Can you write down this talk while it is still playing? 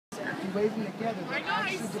you wave them together, I know,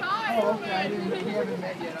 I saw it. Oh, okay, we haven't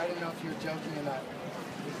met yet. I didn't know if you were joking or not.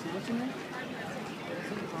 What's your name?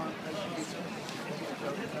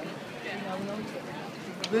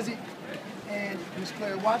 Lizzie and Miss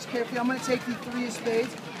Claire, watch carefully. I'm going to take you 3 of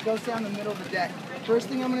spades. It goes down the middle of the deck. First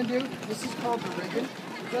thing I'm going to do, this is called the ribbon.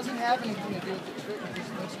 It doesn't have anything to do with the trick. It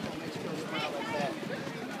just looks cool, makes you smile like that.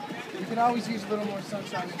 You can always use a little more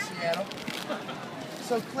sunshine in Seattle.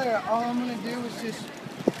 So Claire, all I'm going to do is just...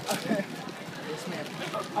 Yes, ma'am.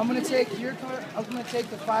 I'm going to take your card. I'm going to take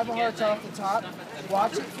the 5 of hearts off the top.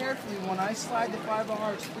 Watch it carefully. When I slide the 5 of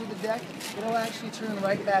hearts through the deck, it'll actually turn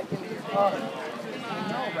right back into your card. You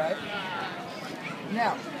know, right?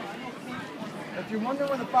 Now, if you're wondering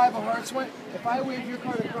where the 5 of hearts went, if I wave your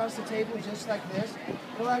card across the table just like this,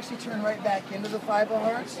 it'll actually turn right back into the 5 of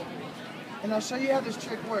hearts. And I'll show you how this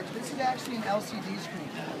trick works. This is actually an LCD screen.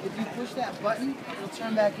 If you push that button, it'll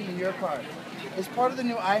turn back into your card. It's part of the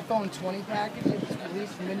new iPhone 20 package. It was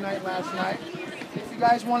released midnight last night. If you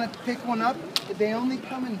guys want to pick one up, they only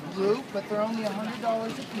come in blue, but they're only $100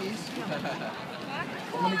 a piece.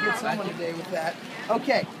 I'm going to get someone today with that.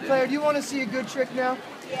 Okay, Claire, do you want to see a good trick now?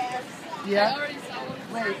 Yes. Yeah? I already saw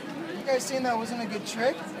one. Wait, you guys saying that wasn't a good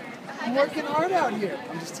trick? I'm working hard out here.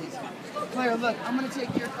 I'm just teasing. Claire, look, I'm going to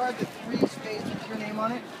take your card, the 3 of spades with your name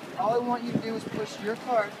on it. All I want you to do is push your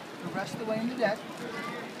card the rest of the way in the deck.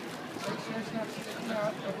 Make sure it's not sticking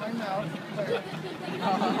out of my mouth. Claire.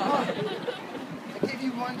 I gave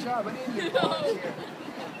you one job. I didn't even volunteer.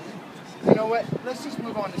 You know what? Let's just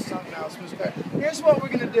move on to something else, Miss Claire. Here's what we're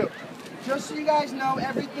going to do. Just so you guys know,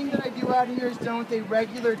 everything that I do out here is done with a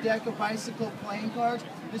regular deck of bicycle playing cards.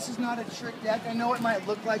 This is not a trick deck. I know it might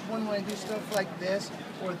look like one when I do stuff like this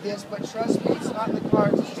or this, but trust me, it's not the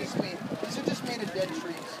cards, it's just me. These are just made of dead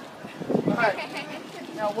trees. Alright,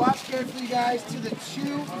 now watch carefully, guys, to the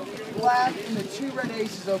 2 black and the 2 red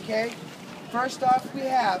aces, okay? First off, we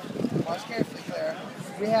have, watch carefully, Clara,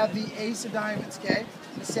 we have the ace of diamonds, okay?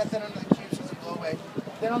 We set that under the cube so it doesn't blow away.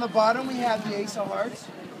 Then on the bottom, we have the ace of hearts.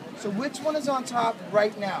 So which one is on top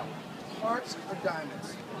right now? Hearts or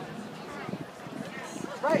diamonds?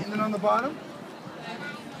 Right, and then on the bottom?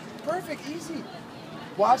 Perfect, easy.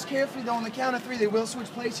 Watch carefully though, on the count of 3, they will switch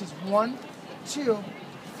places. 1, 2,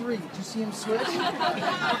 3. Did you see him switch?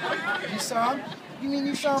 You saw him? You mean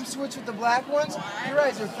you saw him switch with the black ones? Your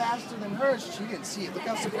eyes are faster than hers. She didn't see it. Look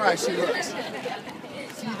how surprised she looks.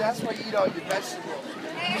 See, that's why you eat all your vegetables.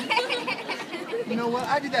 You know what?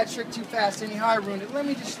 I did that trick too fast anyhow. I ruined it. Let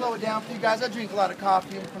me just slow it down for you guys. I drink a lot of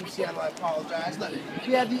coffee. I'm from Seattle. I apologize. Look,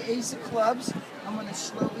 we have the ace of clubs. I'm going to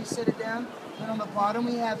slowly set it down. Then on the bottom,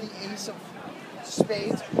 we have the ace of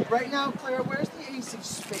spades. Right now, Claire, where's the ace of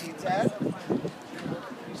spades at?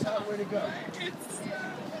 You saw where to go.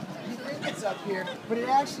 You think it's up here, but it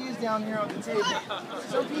actually is down here on the table.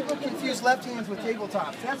 Some people confuse left hands with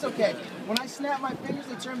tabletops. That's okay. When I snap my fingers,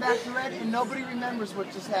 they turn back to red, and nobody remembers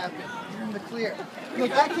what just happened. You're in the clear.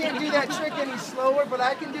 Look, I can't do that trick any slower, but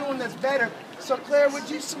I can do one that's better. So, Claire, would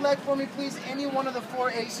you select for me, please, any one of the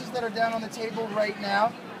 4 aces that are down on the table right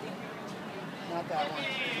now? Not that one.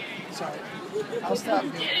 Sorry. I'll stop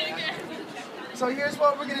doing that. So here's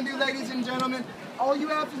what we're going to do, ladies and gentlemen. All you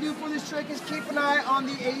have to do for this trick is keep an eye on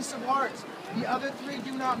the ace of hearts. The other 3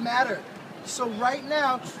 do not matter. So right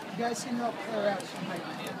now, you guys can help Claire out.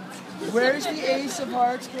 Where's the ace of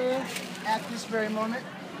hearts, Claire, at this very moment?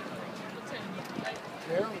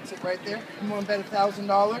 There, it's it right there. You want to bet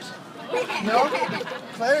 $1,000? No?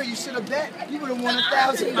 Claire, you should have bet. You would have won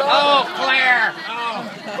 $1,000. Oh, Claire!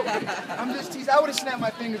 Oh. I'm just teasing. I would have snapped my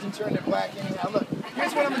fingers and turned it black anyhow. Look,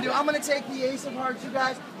 here's what I'm going to do. I'm going to take the ace of hearts, you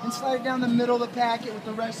guys, and slide it down the middle of the packet with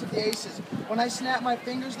the rest of the aces. When I snap my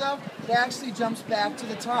fingers, though, it actually jumps back to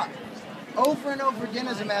the top. Over and over again,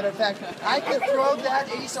 as a matter of fact. I could throw that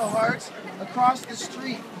ace of hearts across the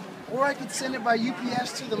street, or I could send it by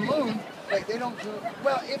UPS to the moon. Like, they don't do it.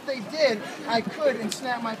 Well, if they did, I could and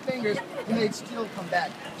snap my fingers, and they'd still come back.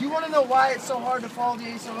 Do you want to know why it's so hard to follow the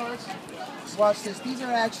ace of hearts? Watch this. These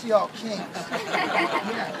are actually all kings.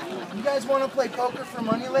 Yeah. You guys want to play poker for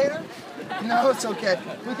money later? No, it's okay.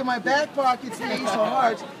 Look at my back pocket's the ace of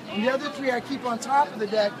hearts, and the other 3 I keep on top of the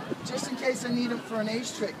deck just in case I need them for an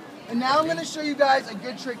ace trick. And now I'm going to show you guys a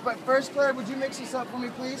good trick. But first, Claire, would you mix this up for me,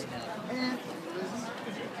 please? And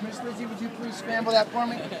Miss Lizzie, would you please scramble that for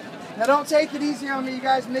me? Now, don't take it easy on me, you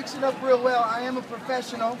guys. Mix it up real well. I am a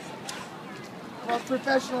professional. Well,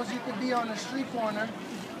 professionals, you could be on a street corner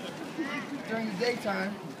during the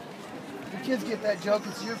daytime. The kids get that joke.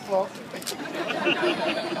 It's your fault.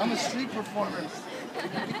 I'm a street performer.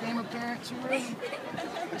 You became a parent too early.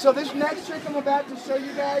 So this next trick I'm about to show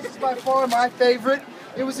you guys is by far my favorite.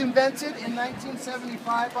 It was invented in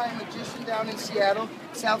 1975 by a magician down in Seattle,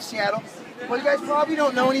 South Seattle. Well, you guys probably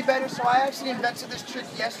don't know any better, so I actually invented this trick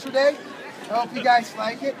yesterday. I hope you guys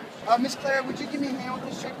like it. Miss Clara, would you give me a hand with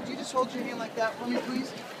this trick? Would you just hold your hand like that for me,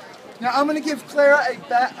 please? Now, I'm going to give Clara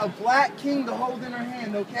a black king to hold in her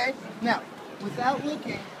hand, okay? Now, without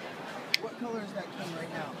looking, what color is that king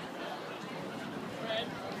right now? Red.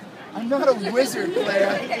 I'm not a wizard,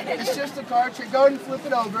 Clara. It's just a card trick. Go ahead and flip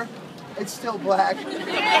it over. It's still black.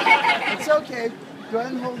 It's okay. Go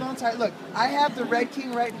ahead and hold on tight. Look, I have the red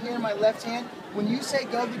king right here in my left hand. When you say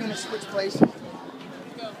go, they're going to switch places.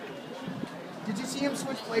 Go. Did you see him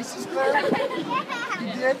switch places, Clara?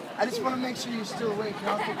 You did? I just want to make sure you're still awake.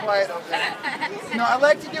 You're not too quiet over there. No, I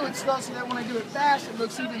like to do it slow so that when I do it fast, it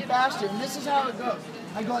looks even faster. And this is how it goes.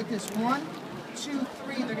 I go like this. 1, 2,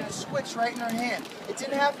 3. They're going to switch right in our hand. It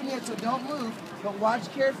didn't happen yet, so don't move, but watch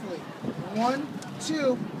carefully. 1,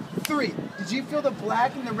 2, 3. Did you feel the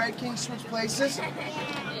black and the red king switch places?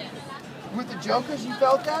 With the jokers, you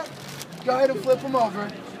felt that? Go ahead and flip them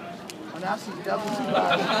over. Oh, now she's doubles and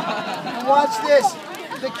bottom. And watch this.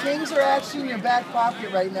 The kings are actually in your back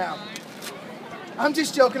pocket right now. I'm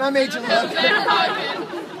just joking. I made you look.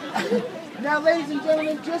 Now, ladies and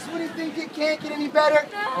gentlemen, just when you think it can't get any better,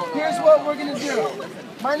 here's what we're going to do.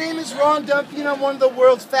 My name is Dunphy, and I'm one of the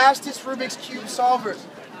world's fastest Rubik's Cube solvers.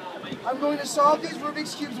 I'm going to solve these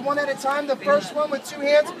Rubik's Cubes one at a time. The first one with 2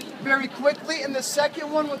 hands very quickly, and the second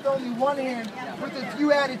one with only 1 hand with a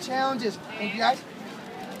few added challenges. Thank you guys.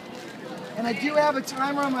 And I do have a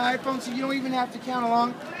timer on my iPhone, so you don't even have to count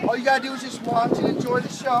along. All you gotta do is just watch and enjoy the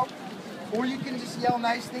show. Or you can just yell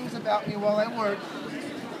nice things about me while I work.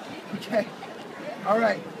 Okay. All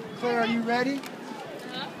right. Claire, are you ready?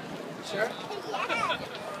 Sure?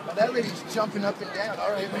 Oh, that lady's jumping up and down. All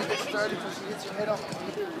right, let me get started before she hits her head on me.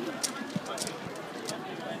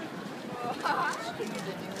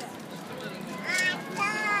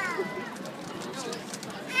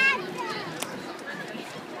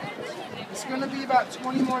 It's going to be about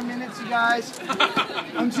 20 more minutes, you guys.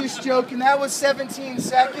 I'm just joking. That was 17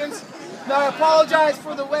 seconds. No, I apologize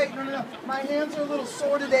for the wait. No. My hands are a little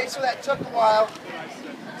sore today, so that took a while.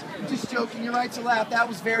 Just joking. You're right to laugh. That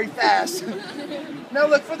was very fast. Now,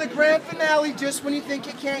 look, for the grand finale, just when you think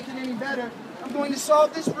it can't get any better, I'm going to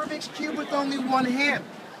solve this Rubik's Cube with only 1 hand.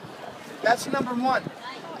 That's number 1.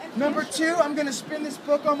 Number 2, I'm going to spin this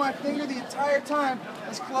book on my finger the entire time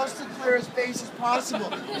as close to Clara's face as possible.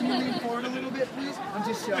 Can you lean forward a little bit, please? I'm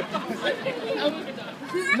just joking.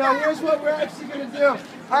 Now, here's what we're actually going to do.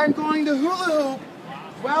 I'm going to hula hoop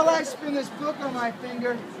while I spin this book on my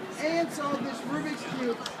finger and solve this Rubik's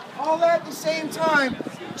Cube all at the same time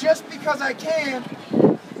just because I can,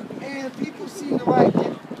 and people seem to like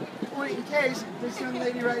it. Point in case, this young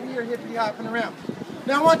lady right here hippity hopping around.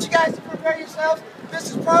 Now, I want you guys to prepare yourselves. This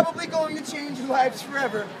is probably going to change your lives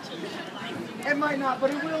forever. It might not,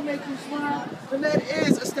 but it will make you smile, and that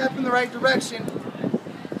is a step in the right direction.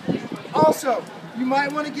 Also, you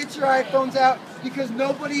might want to get your iPhones out because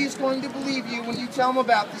nobody is going to believe you when you tell them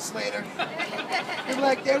about this later. They're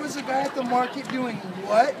like, there was a guy at the market doing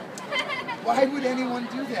what? Why would anyone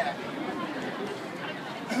do that?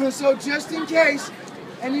 So just in case,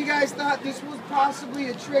 and you guys thought this was possibly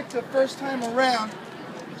a trick the first time around,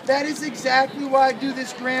 that is exactly why I do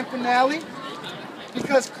this grand finale,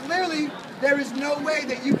 because clearly there is no way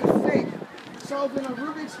that you can fake solving a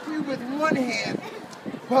Rubik's Cube with 1 hand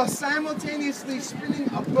while simultaneously spinning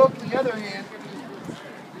a book in the other hand,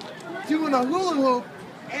 doing a hula hoop,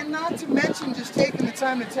 and not to mention just taking the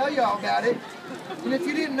time to tell you all about it. And if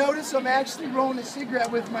you didn't notice, I'm actually rolling a cigarette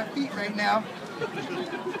with my feet right now.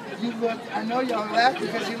 You look, I know y'all are laughing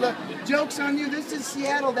because you look, joke's on you, this is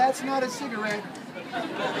Seattle, that's not a cigarette.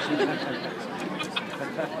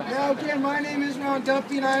 Now again, my name is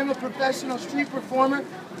Dunphy and I am a professional street performer.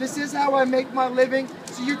 This is how I make my living,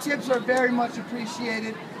 so your tips are very much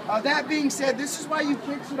appreciated. That being said, this is why you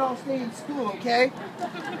kids should all stay in school, okay?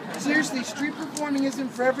 Seriously, street performing isn't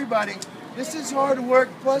for everybody. This is hard work,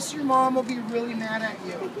 plus your mom will be really mad at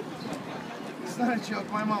you. It's not a joke,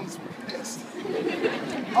 my mom's pissed.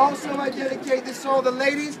 Also, I dedicate this to all the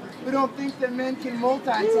ladies who don't think that men can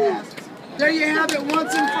multitask. There you have it,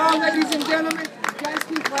 once and for all, ladies and gentlemen. You guys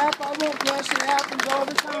can clap, I won't blush, it happens all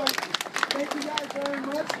the time. Thank you guys very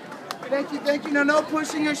much. Thank you. Now, no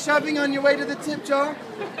pushing or shoving on your way to the tip jar.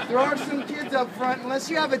 There are some kids up front. Unless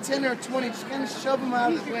you have a 10 or a 20, just kind of shove them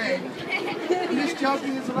out of the way. I'm just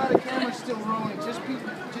joking, there's a lot of cameras still rolling. Just be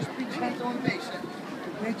gentle and patient.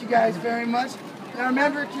 Thank you guys very much. Now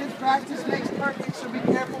remember, kids, practice makes perfect, so be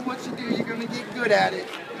careful what you do. You're going to get good at it.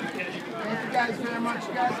 Thank you guys very much.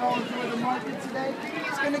 You guys all enjoy the market today.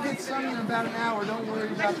 It's going to get sunny in about an hour. Don't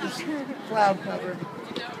worry about this cloud cover.